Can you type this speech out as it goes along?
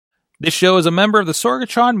This show is a member of the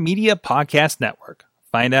Sorgatron Media Podcast Network.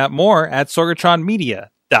 Find out more at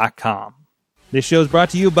sorgatronmedia.com. This show is brought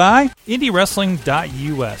to you by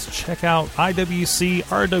IndieWrestling.us. Check out IWC,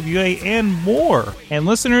 RWA, and more. And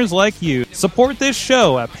listeners like you, support this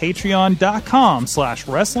show at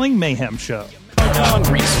Patreon.com/Wrestling Mayhem Show.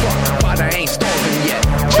 Hungry as fuck, but I ain't starving yet.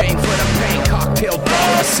 Chain for the pain, cocktail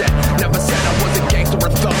dog set. Never said I was a gangster or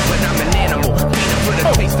thug, but I'm an animal. Beating for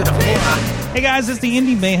the taste of the fun. Hey guys, it's the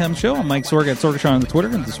Indie Mayhem Show. I'm Mike Sorg at Sorgatron on the Twitter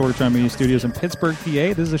and the Sorgatron Media Studios in Pittsburgh,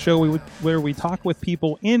 PA. This is a show where we talk with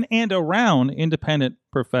people in and around independent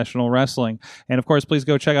professional wrestling. And of course, please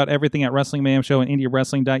go check out everything at Wrestling Mayhem Show and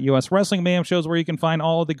IndieWrestling.us. Wrestling Mayhem Show is where you can find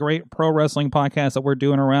all of the great pro wrestling podcasts that we're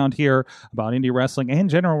doing around here about indie wrestling and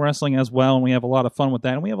general wrestling as well. And we have a lot of fun with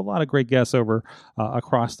that. And we have a lot of great guests over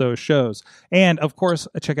across those shows. And of course,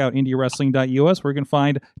 check out IndieWrestling.us where you can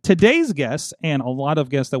find today's guests and a lot of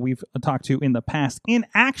guests that we've talked to in the past in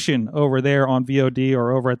action over there on VOD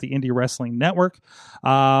or over at the Indie Wrestling Network.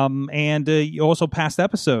 And also past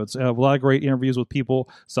episodes of a lot of great interviews with people,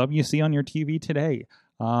 some you see on your TV today.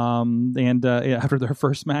 After their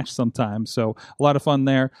first match sometimes. So a lot of fun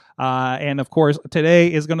there. And of course,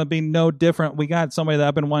 today is going to be no different. We got somebody that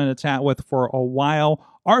I've been wanting to chat with for a while.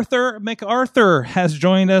 Arthur MacArthur has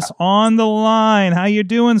joined us on the line. How you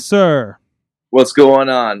doing, sir? What's going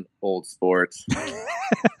on, old sports?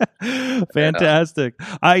 Fantastic.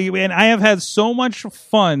 I have had so much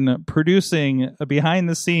fun producing behind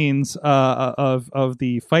the scenes of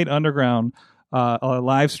the Fight Underground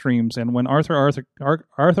live streams, and when Arthur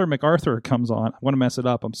MacArthur comes on, I want to mess it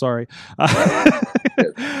up. I'm sorry.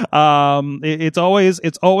 It's always.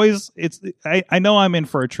 I know I'm in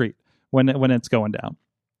for a treat when it's going down.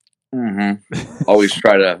 Mm-hmm. Always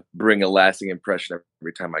try to bring a lasting impression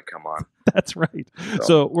every time I come on. That's right.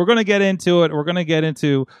 So we're going to get into it. We're going to get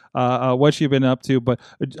into what you've been up to, but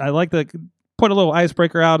I like to put a little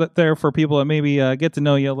icebreaker out there for people that maybe get to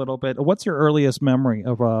know you a little bit. What's your earliest memory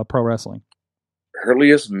of pro wrestling?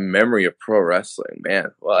 Earliest memory of pro wrestling,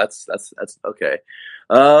 man. Well, that's okay.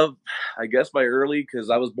 I guess my early, because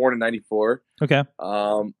I was born in '94. Okay.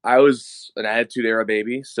 I was an Attitude Era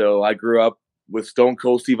baby, so I grew up with Stone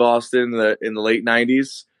Cold Steve Austin in the late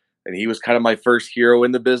 '90s, and he was kind of my first hero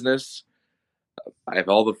in the business. I have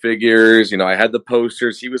all the figures, I had the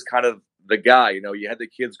posters. He was kind of the guy, you had the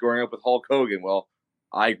kids growing up with Hulk Hogan. Well,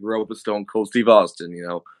 I grew up with Stone Cold Steve Austin,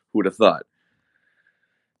 who would have thought?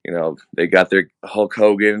 They got their Hulk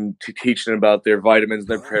Hogan teaching about their vitamins and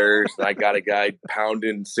their prayers. And I got a guy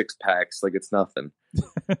pounding 6-packs like it's nothing.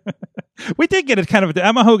 We did get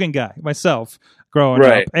I'm a Hogan guy myself growing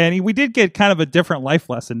up. And we did get kind of a different life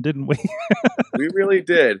lesson, didn't we? We really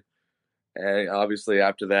did. And obviously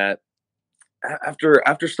after that,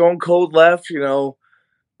 after Stone Cold left,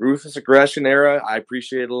 Ruthless Aggression era, I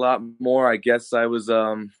appreciated a lot more. I guess I was,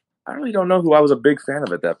 I really don't know who I was a big fan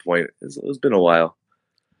of at that point. It's been a while.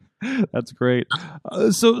 That's great.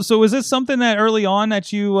 So is this something that early on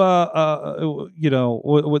that you,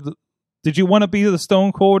 did you want to be the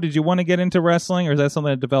Stone Cold? Did you want to get into wrestling, or is that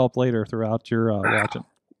something that developed later throughout your watching?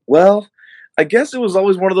 Well, I guess it was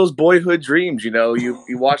always one of those boyhood dreams. You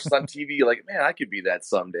watch it on TV, you're like, man, I could be that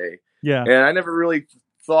someday. Yeah. And I never really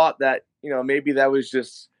thought that, maybe that was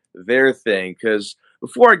just their thing. Because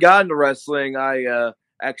before I got into wrestling, I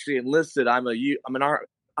actually enlisted. I'm an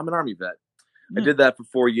Army vet. I did that for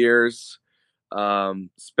 4 years,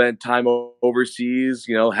 spent time overseas,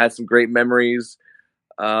 had some great memories.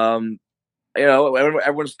 Everyone's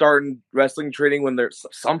starting wrestling training when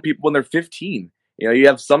some people when they're 15. You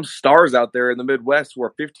have some stars out there in the Midwest who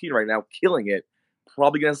are 15 right now, killing it,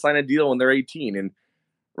 probably going to sign a deal when they're 18. And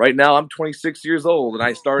right now I'm 26 years old, and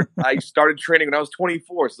I started training when I was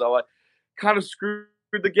 24. So I kind of screwed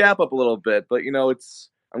the gap up a little bit, but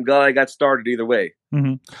I'm glad I got started either way.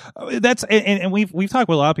 Mm-hmm. That's and we've talked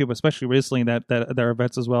with a lot of people, especially recently, that are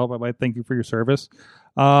vets as well. But I thank you for your service.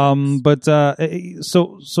 So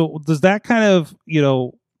does that kind of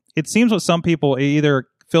it seems with some people it either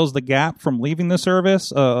fills the gap from leaving the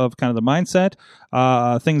service of kind of the mindset,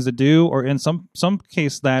 things to do, or in some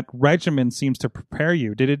case that regimen seems to prepare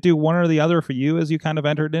you. Did it do one or the other for you as you kind of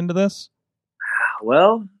entered into this?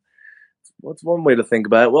 Well, what's one way to think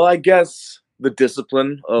about it? Well, I guess the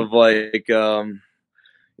discipline of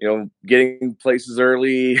getting places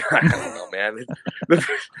early. I don't know, man.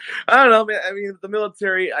 I don't know, man. I mean, the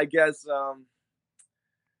military, I guess I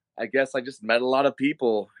just met a lot of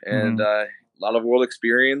people and a lot of world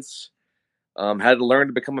experience. Had to learn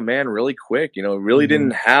to become a man really quick. Really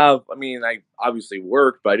didn't have, I obviously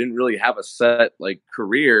worked, but I didn't really have a set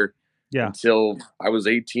career until I was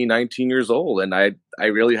 18, 19 years old. And I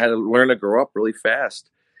really had to learn to grow up really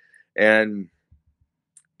fast. And,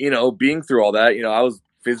 being through all that, I was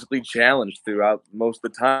physically challenged throughout most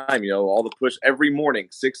of the time, all the push every morning,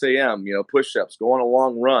 6 a.m., push-ups, go on a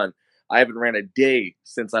long run. I haven't ran a day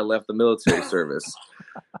since I left the military service.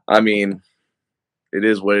 I mean, it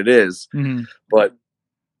is what it is. Mm-hmm. But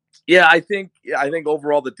yeah, I think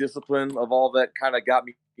overall the discipline of all that kind of got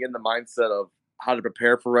me in the mindset of how to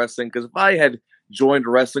prepare for wrestling. Because if I had joined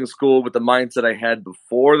wrestling school with the mindset I had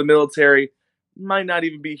before the military, might not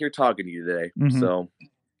even be here talking to you today. Mm-hmm. So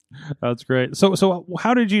that's great. So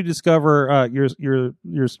how did you discover your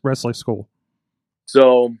wrestling school?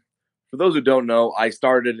 So for those who don't know, I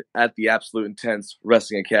started at the Absolute Intense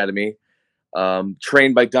Wrestling Academy,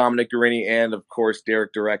 trained by Dominic Guarini and, of course,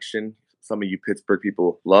 Derek Direction. Some of you Pittsburgh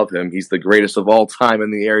people love him. He's the greatest of all time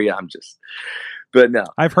in the area. But no.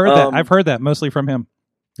 I've heard that. I've heard that mostly from him.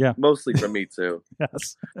 Yeah. Mostly from me too.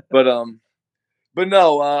 Yes. But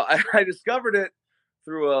no, I discovered it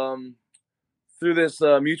through this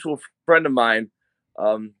mutual friend of mine.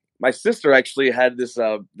 My sister actually had this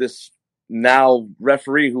now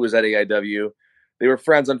referee who was at AIW. They were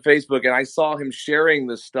friends on Facebook, and I saw him sharing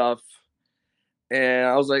this stuff. And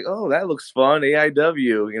I was like, oh, that looks fun,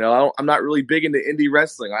 AIW. I'm not really big into indie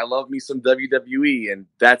wrestling. I love me some WWE, and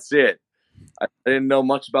that's it. I didn't know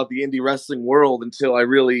much about the indie wrestling world until I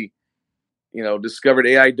really, discovered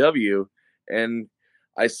AIW. And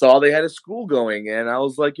I saw they had a school going, and I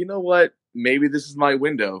was like, you know what? Maybe this is my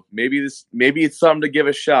window. Maybe it's something to give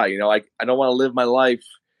a shot. I don't want to live my life,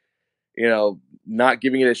 not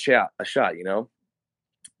giving it a shot.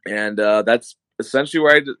 And that's essentially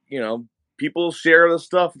where people share the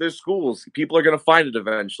stuff at their schools. People are going to find it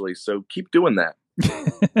eventually. So keep doing that.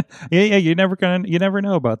 yeah. You never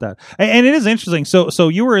know about that. And it is interesting. So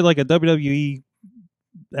you were like a WWE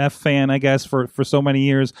F fan, I guess, for so many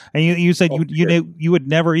years. And you said you had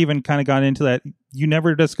never even kind of gotten into that. You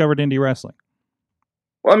never discovered indie wrestling.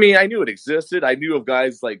 Well, I mean, I knew it existed. I knew of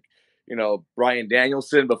guys like, Bryan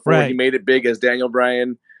Danielson before he made it big as Daniel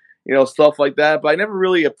Bryan. Stuff like that. But I never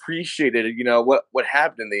really appreciated, what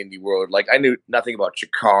happened in the indie world. Like, I knew nothing about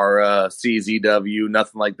Chikara, CZW,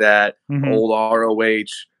 nothing like that. Mm-hmm. Old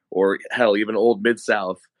ROH, or hell, even old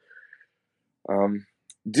Mid-South. Didn't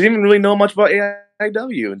even really know much about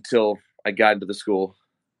AIW until I got into the school.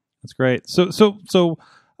 That's great. So,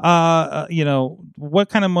 what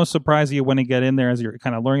kind of most surprised you when you get in there as you're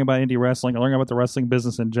kind of learning about indie wrestling, or learning about the wrestling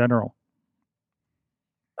business in general?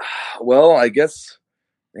 Well, I guess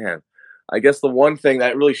the one thing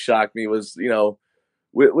that really shocked me was,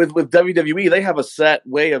 with WWE, they have a set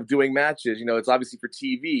way of doing matches. It's obviously for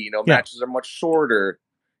TV. Matches are much shorter.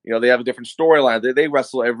 They have a different storyline. They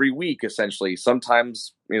wrestle every week, essentially.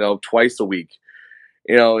 Sometimes, twice a week.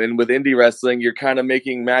 And with indie wrestling, you're kind of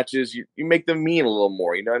making matches. You make them mean a little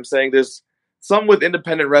more. You know what I'm saying? There's some with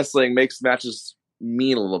independent wrestling makes matches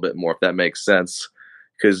mean a little bit more, if that makes sense,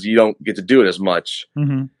 because you don't get to do it as much.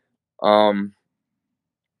 Mm-hmm.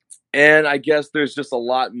 And I guess there's just a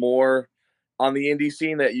lot more on the indie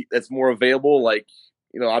scene that's more available. Like,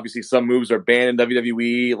 obviously some moves are banned in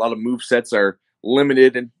WWE. A lot of move sets are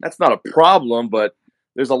limited, and that's not a problem, but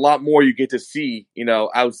there's a lot more you get to see,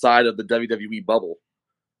 outside of the WWE bubble.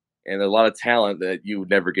 And a lot of talent that you would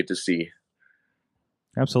never get to see.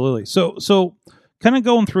 Absolutely. So kind of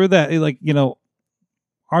going through that, like,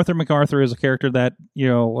 Arthur MacArthur is a character that,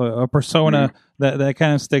 a persona that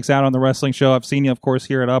kind of sticks out on the wrestling show. I've seen you, of course,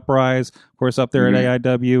 here at Uprise, of course, up there at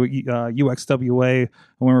AIW, UXWA,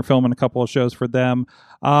 when we're filming a couple of shows for them.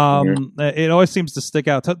 It always seems to stick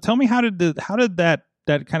out. Tell me, how did that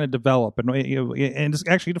kind of develop, and just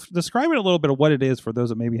actually describe it a little bit of what it is for those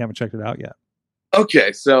that maybe haven't checked it out yet.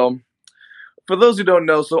 Okay, so for those who don't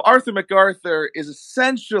know, so Arthur MacArthur is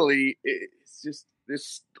essentially,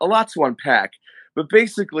 there's a lot to unpack. But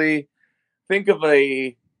basically, think of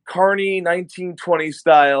a Carney 1920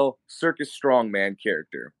 style circus strongman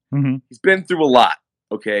character. Mm-hmm. He's been through a lot,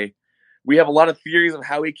 okay? We have a lot of theories of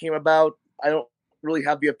how he came about. I don't really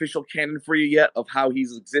have the official canon for you yet of how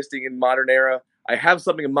he's existing in modern era. I have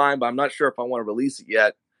something in mind, but I'm not sure if I want to release it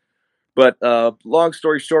yet. But long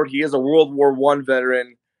story short, he is a World War I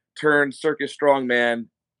veteran turned circus strongman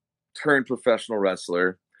turned professional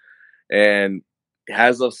wrestler. And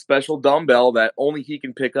has a special dumbbell that only he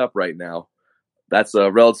can pick up right now. That's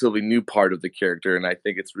a relatively new part of the character, and I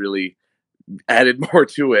think it's really added more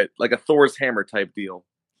to it, like a Thor's hammer type deal.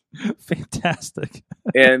 Fantastic.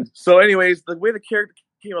 And so anyways, the way the character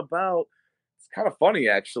came about, it's kind of funny,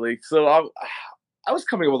 actually. So I was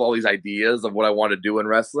coming up with all these ideas of what I want to do in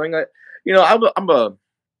wrestling. I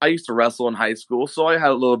used to wrestle in high school, so I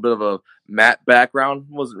had a little bit of a mat background.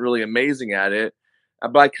 Wasn't really amazing at it.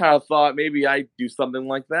 but I kind of thought maybe I'd do something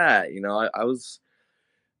like that. You know, I was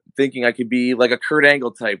thinking I could be like a Kurt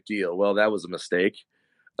Angle type deal. Well, that was a mistake.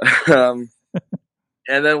 um,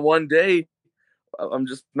 and then one day I'm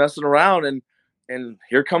just messing around and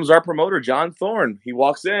here comes our promoter, John Thorne. He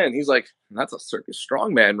walks in. He's like, that's a circus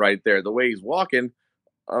strongman right there, the way he's walking.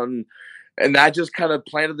 And that just kind of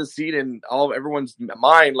planted the seed in everyone's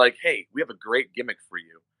mind, like, hey, we have a great gimmick for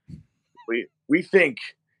you. We think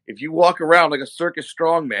if you walk around like a circus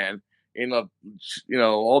strongman in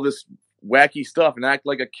all this wacky stuff and act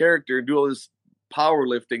like a character and do all this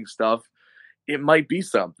powerlifting stuff, it might be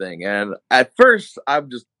something. And at first, I'm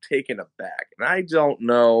just taken aback, and I don't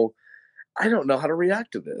know how to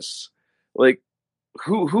react to this. Like,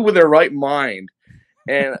 who in their right mind?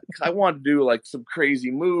 And I wanted to do like some crazy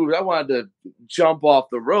moves. I wanted to jump off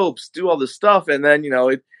the ropes, do all this stuff, and then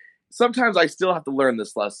sometimes I still have to learn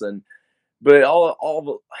this lesson. But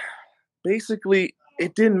basically,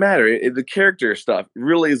 it didn't matter. The character stuff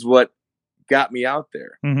really is what got me out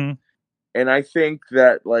there. Mm-hmm. And I think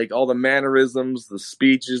that like all the mannerisms, the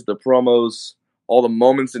speeches, the promos, all the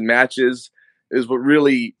moments in matches is what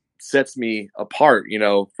really sets me apart,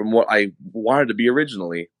 from what I wanted to be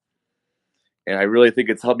originally. And I really think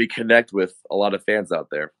it's helped me connect with a lot of fans out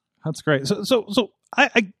there. That's great. So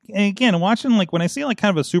I again, watching, like, when I see like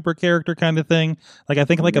kind of a super character kind of thing, like I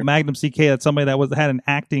think like a Magnum CK, that's somebody that had an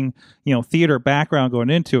acting, theater background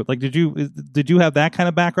going into it. Like, did you have that kind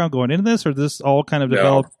of background going into this, or did this all kind of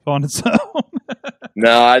develop on its own?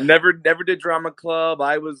 No, I never did drama club.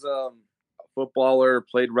 I was a footballer,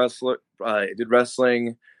 played wrestler, did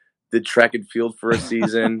wrestling, did track and field for a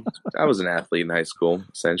season. I was an athlete in high school,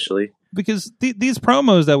 essentially. Because these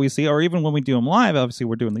promos that we see, or even when we do them live, obviously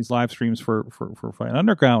we're doing these live streams for Fight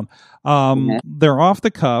Underground. They're off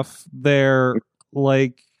the cuff. They're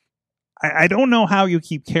like, I don't know how you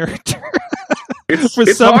keep character.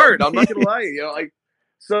 It's hard. I'm not gonna lie.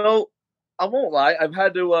 So I won't lie. I've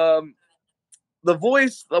had to. The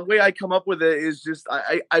voice, the way I come up with it is just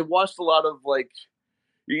I watched a lot of like.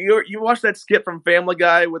 You watch that skit from Family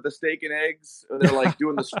Guy with the steak and eggs, and they're like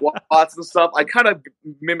doing the squats and stuff. I kind of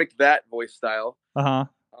mimicked that voice style. And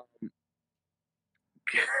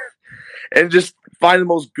just find the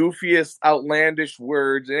most goofiest, outlandish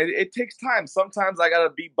words. And it takes time. Sometimes I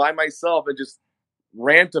gotta be by myself and just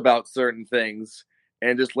rant about certain things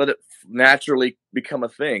and just let it naturally become a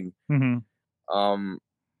thing. Mm-hmm.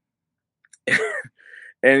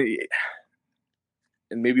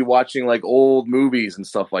 And maybe watching like old movies and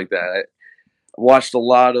stuff like that. I watched a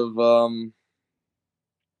lot of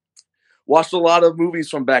movies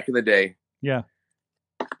from back in the day. Yeah.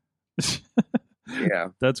 Yeah.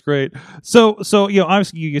 That's great. So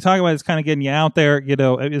obviously you talk about it's kind of getting you out there.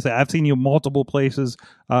 I've seen you multiple places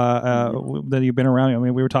that you've been around. I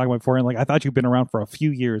mean, we were talking about before, and like I thought you've been around for a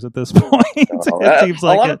few years at this point. It seems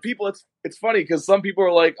like a lot of people. It's funny because some people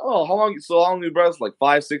are like, "Oh, how long? So long, new brothers? Like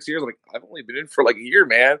 5-6 years?" I'm like, I've only been in for like a year,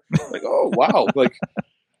 man. Like, oh wow, like.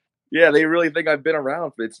 Yeah, they really think I've been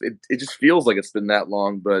around. It just feels like it's been that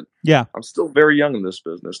long, but yeah, I'm still very young in this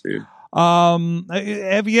business, dude.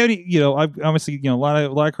 Have you any, obviously, a lot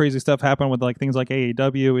of crazy stuff happened with like things like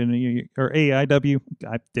AAW or AIW.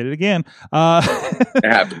 I did it again. It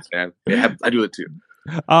happens, man. I do it too.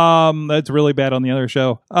 That's really bad on the other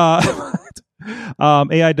show.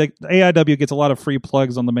 AIW gets a lot of free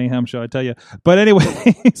plugs on the Mayhem show, I tell you. But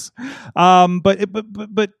anyways,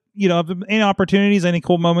 but any opportunities, any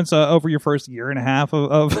cool moments over your first year and a half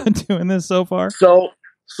of doing this so far? So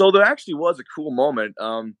there actually was a cool moment.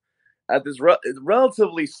 At this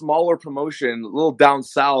relatively smaller promotion, a little down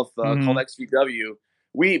south, called XVW.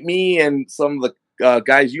 Me and some of the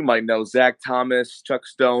guys you might know, Zach Thomas, Chuck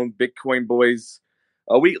Stone, Bitcoin Boys.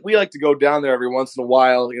 We like to go down there every once in a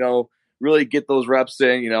while. Really get those reps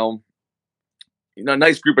in. A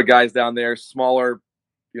nice group of guys down there, smaller,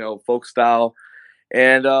 folk style.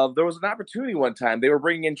 And there was an opportunity one time. They were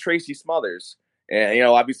bringing in Tracy Smothers. And,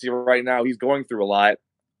 obviously right now he's going through a lot.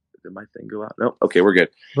 Did my thing go out? No? Okay, we're good.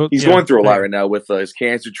 He's going through a lot right now with his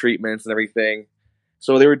cancer treatments and everything.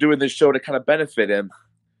 So they were doing this show to kind of benefit him.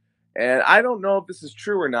 And I don't know if this is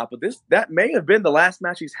true or not, but that may have been the last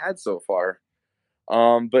match he's had so far.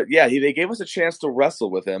 But yeah, they gave us a chance to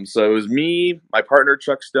wrestle with him. So it was me, my partner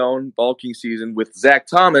Chuck Stone, bulking season, with Zach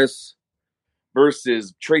Thomas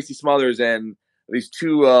versus Tracy Smothers and these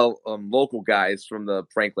two local guys from the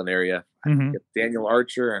Franklin area. I forget Daniel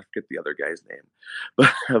Archer. I forget the other guy's name.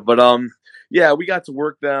 But yeah, we got to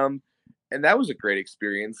work them, and that was a great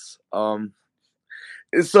experience. And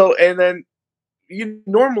then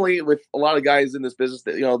normally with a lot of guys in this business,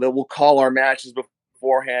 that will call our matches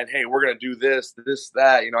beforehand. Hey, we're going to do this,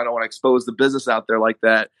 that. I don't want to expose the business out there like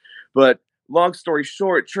that. But long story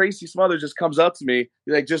short, Tracy Smothers just comes up to me.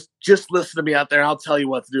 He's like, just listen to me out there and I'll tell you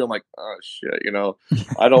what to do. I'm like, oh shit,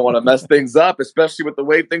 I don't want to mess things up, especially with the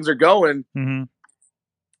way things are going. Mm-hmm.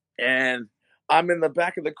 And I'm in the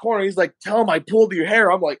back of the corner. He's like, tell him I pulled your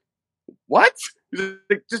hair. I'm like, what? He's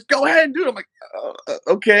like, just go ahead and do it. I'm like,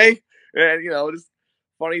 okay. And, just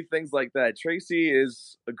funny things like that. Tracy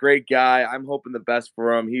is a great guy. I'm hoping the best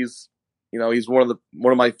for him. He's one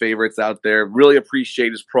of my favorites out there. Really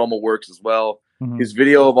appreciate his promo works as well. Mm-hmm. His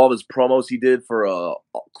video of all his promos he did for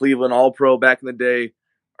Cleveland All Pro back in the day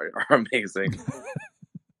are amazing.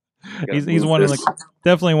 he's one of the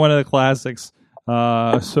definitely one of the classics.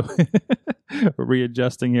 So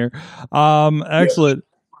readjusting here. Excellent.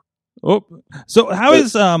 Oh, so how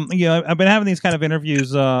is I've been having these kind of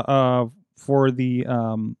interviews for the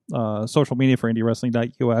social media for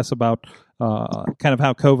IndieWrestling.us about kind of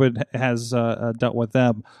how COVID has dealt with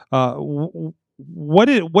them. What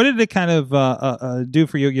did it kind of do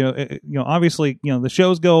for you? Obviously, the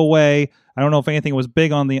shows go away. I don't know if anything was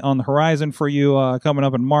big on the horizon for you coming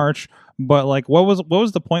up in March, but like, what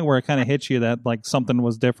was the point where it kind of hit you that like something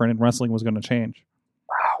was different and wrestling was going to change?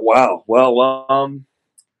 Wow. Well,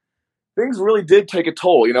 things really did take a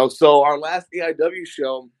toll. So our last AIW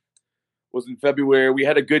show was in February. We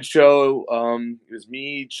had a good show. It was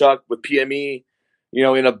me, Chuck, with PME,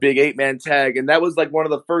 in a big 8-man tag. And that was like one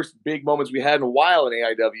of the first big moments we had in a while in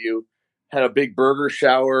AIW. Had a big burger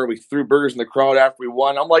shower. We threw burgers in the crowd after we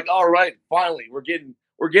won. I'm like, all right, finally, we're getting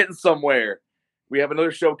somewhere. We have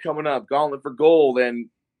another show coming up, Gauntlet for Gold, and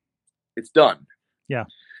it's done. Yeah.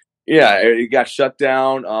 Yeah, it got shut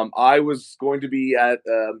down. I was going to be at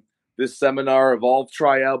this seminar, Evolve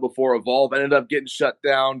tryout, before Evolve ended up getting shut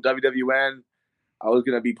down, WWN. I was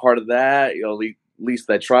going to be part of that, at least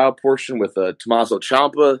that trial portion with Tommaso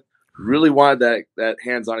Ciampa. Really wanted that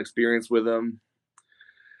hands-on experience with him.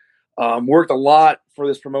 Worked a lot for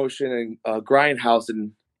this promotion and Grindhouse,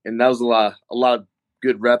 and that was a lot of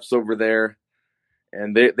good reps over there.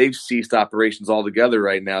 And they've ceased operations altogether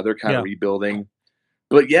right now. They're kind of rebuilding.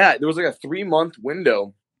 But yeah, there was like a 3-month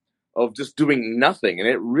window of just doing nothing, and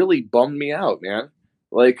it really bummed me out, man.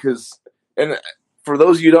 And for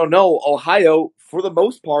those of you who don't know, Ohio, for the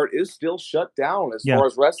most part, is still shut down as far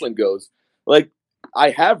as wrestling goes. Like,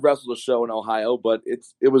 I have wrestled a show in Ohio, but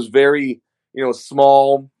it was very,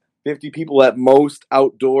 small, 50 people at most,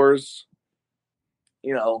 outdoors.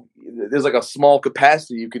 There's like a small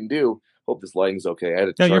capacity you can do. Hope this lighting's okay. I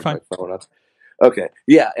had to charge my phone up. Okay.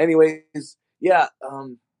 Yeah. Anyways,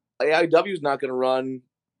 AIW is not going to run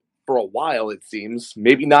for a while, it seems.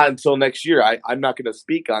 Maybe not until next year. I'm not going to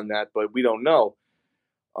speak on that, but we don't know.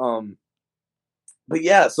 But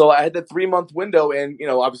yeah, so I had that 3-month window, and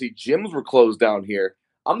obviously gyms were closed down here.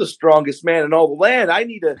 I'm the strongest man in all the land. I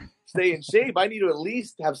need to stay in shape. I need to at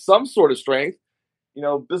least have some sort of strength.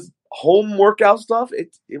 This home workout stuff,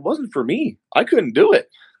 it wasn't for me. I couldn't do it.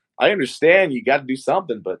 I understand you got to do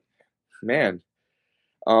something, but man.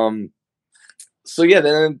 So yeah,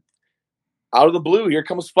 then out of the blue, here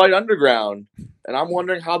comes Fight Underground, and I'm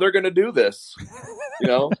wondering how they're going to do this,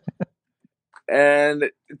 And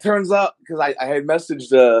it turns out, because I had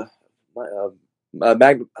messaged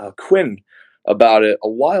Quinn about it a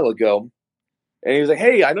while ago, and he was like,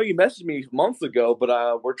 "Hey, I know you messaged me months ago,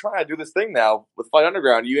 but we're trying to do this thing now with Fight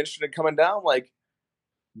Underground. Are you interested in coming down?" Like,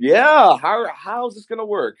 yeah, how's this going to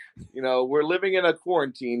work? We're living in a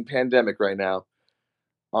quarantine pandemic right now.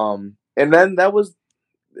 And then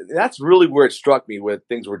that's really where it struck me with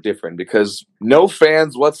things were different, because no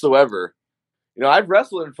fans whatsoever. I've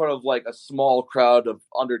wrestled in front of like a small crowd of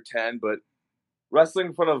under 10, but wrestling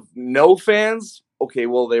in front of no fans, okay,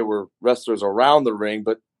 well, there were wrestlers around the ring,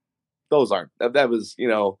 but that was,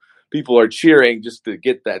 people are cheering just to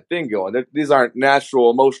get that thing going. These aren't natural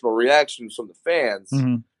emotional reactions from the fans.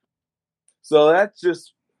 Mm-hmm. So that's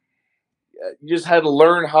just, you just had to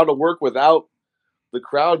learn how to work without the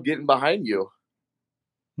crowd getting behind you.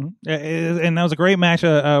 And that was a great match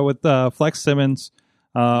with Flex Simmons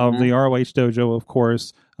of the ROH Dojo, of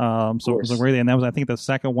course. So it was a great, and that was, I think, the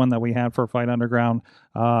second one that we had for Fight Underground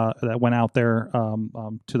that went out there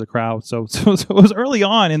to the crowd. So it was early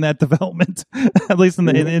on in that development, at least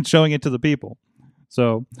in showing it to the people.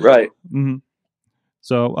 So right. Mm-hmm.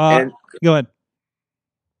 So go ahead.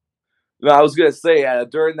 No, I was gonna say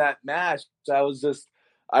during that match,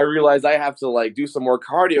 I realized I have to do some more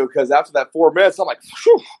cardio, because after that 4 minutes, I'm like,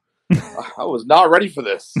 phew, I was not ready for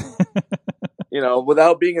this.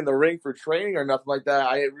 Without being in the ring for training or nothing like that,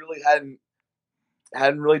 I really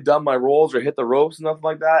hadn't really done my rolls or hit the ropes and nothing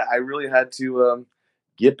like that. I really had to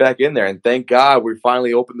get back in there. And thank God we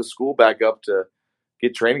finally opened the school back up to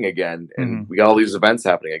get training again. And we got all these events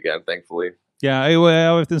happening again, thankfully. Yeah, I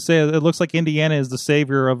have to say, it looks like Indiana is the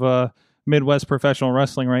savior of Midwest professional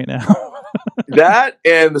wrestling right now. That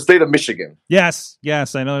and the state of Michigan. Yes.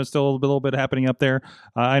 I know there's still a little bit happening up there.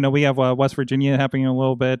 I know we have West Virginia happening a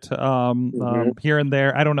little bit here and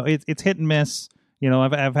there. I don't know. It's hit and miss. You know,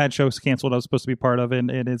 I've had shows canceled I was supposed to be part of,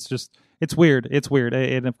 and it's weird. It's weird.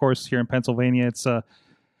 And of course, here in Pennsylvania, it's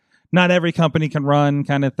not every company can run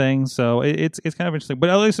kind of thing. So it's kind of interesting. But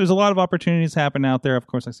at least there's a lot of opportunities happening out there. Of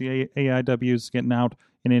course, I see AIW's getting out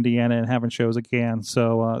in Indiana and having shows again.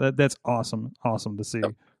 So that's awesome. Awesome to see.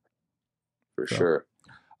 Yep. For sure.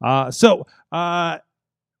 I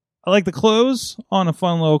like to close on a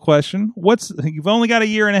fun little question. You've only got a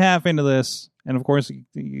year and a half into this, and of course,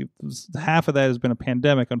 half of that has been a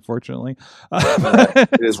pandemic, unfortunately.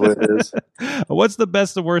 It is what it is. What's the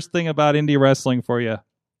best and worst thing about indie wrestling for you?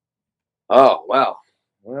 Oh, wow.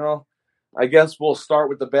 Well, I guess we'll start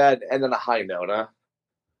with the bad and then a high note, huh?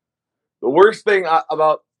 The worst thing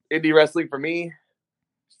about indie wrestling for me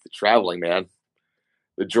is the traveling, man.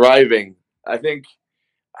 The driving. I think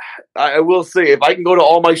I will say, if I can go to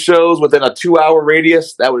all my shows within a 2-hour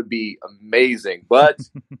radius, that would be amazing. But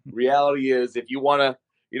reality is, if you want to,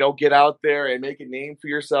 get out there and make a name for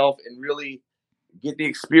yourself and really get the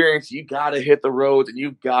experience, you got to hit the roads and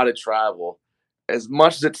you got to travel. As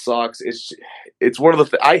much as it sucks, it's one of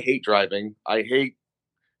the I hate driving. I hate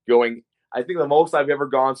going. I think the most I've ever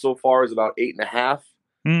gone so far is about 8.5,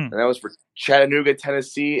 and that was for Chattanooga,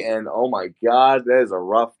 Tennessee. And oh my God, that is a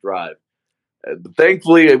rough drive.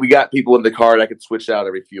 Thankfully, we got people in the car that could switch out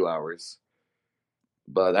every few hours.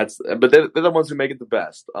 But they're the ones who make it the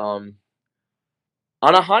best. On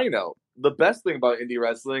a high note, the best thing about indie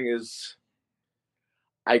wrestling is,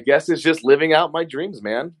 I guess, it's just living out my dreams,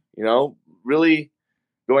 man. Really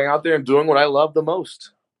going out there and doing what I love the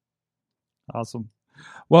most. Awesome.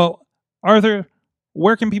 Well, Arthur,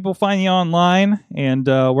 where can people find you online, and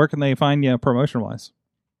where can they find you promotion-wise?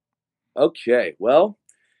 Okay, well,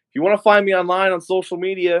 if you want to find me online on social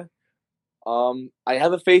media, I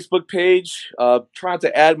have a Facebook page. Trying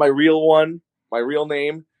to add my real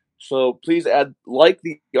name. So please like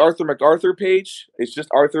the Arthur MacArthur page. It's just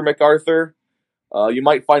Arthur MacArthur. You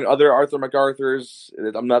might find other Arthur MacArthurs.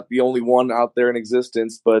 I'm not the only one out there in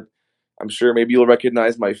existence, but I'm sure maybe you'll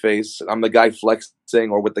recognize my face. I'm the guy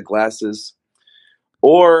flexing or with the glasses.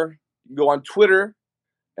 Or you can go on Twitter,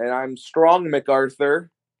 and I'm Strong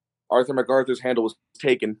MacArthur. Arthur MacArthur's handle was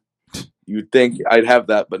taken. You'd think I'd have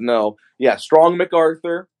that, but no. Yeah, Strong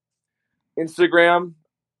MacArthur. Instagram,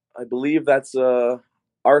 I believe that's Arthur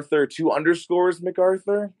 2_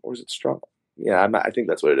 MacArthur, or is it Strong? Yeah, I think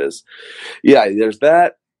that's what it is. Yeah, there's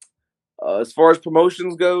that. As far as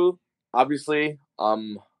promotions go, obviously,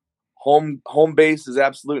 home base is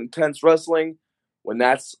Absolute Intense Wrestling. When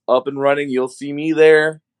that's up and running, you'll see me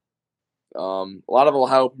there. A lot of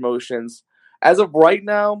Ohio promotions. As of right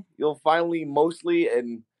now, you'll find me mostly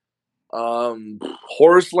in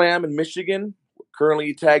Horror Slam in Michigan.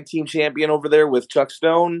 Currently tag team champion over there with Chuck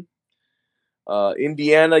Stone.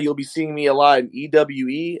 Indiana, you'll be seeing me a lot in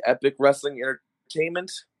EWE, Epic Wrestling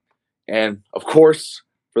Entertainment. And, of course,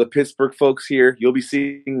 for the Pittsburgh folks here, you'll be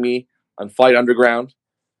seeing me on Fight Underground.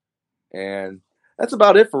 And that's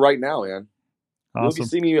about it for right now, man. Awesome. You'll be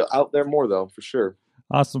seeing me out there more, though, for sure.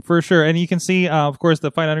 Awesome, for sure. And you can see, of course,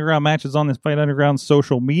 the Fight Underground matches on this Fight Underground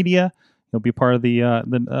social media. You'll be part of the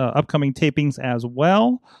upcoming tapings as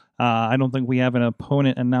well. I don't think we have an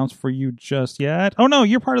opponent announced for you just yet. Oh, no,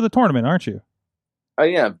 you're part of the tournament, aren't you? I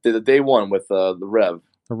am. The day one with the Rev.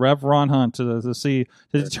 The Rev Ron Hunt to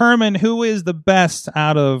determine who is the best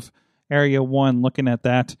out of Area 1. Looking at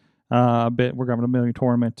that bit, we're having a million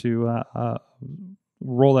tournament to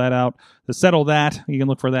roll that out. To settle that, you can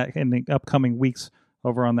look for that in the upcoming weeks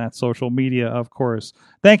over on that social media, of course.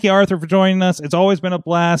 Thank you, Arthur, for joining us. It's always been a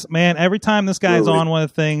blast. Man, every time this guy's on one of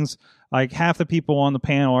the things, like half the people on the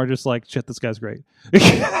panel are just like, shit, this guy's great.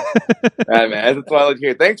 Right, man. That's what I like to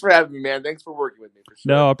hear. Thanks for having me, man. Thanks for working with me. For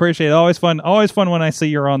sure. No, I appreciate it. Always fun when I see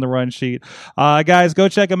you're on the run sheet. Guys, go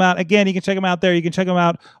check them out. Again, you can check them out there. You can check them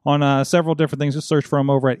out on several different things. Just search for them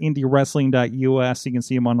over at indiewrestling.us. You can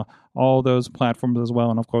see them on all those platforms as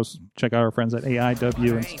well. And, of course, check out our friends at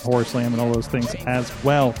AIW and Horror Slam and all those things as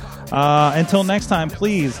well. Until next time,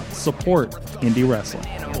 please support indie wrestling.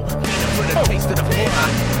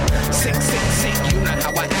 Sick, you know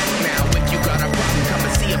how I act now. If you got a problem, come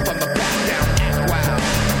and see it from the back down.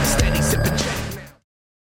 Wow, steady sipping Jack now.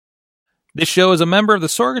 This show is a member of the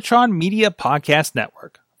Sorgatron Media Podcast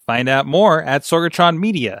Network. Find out more at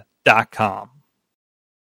sorgatronmedia.com.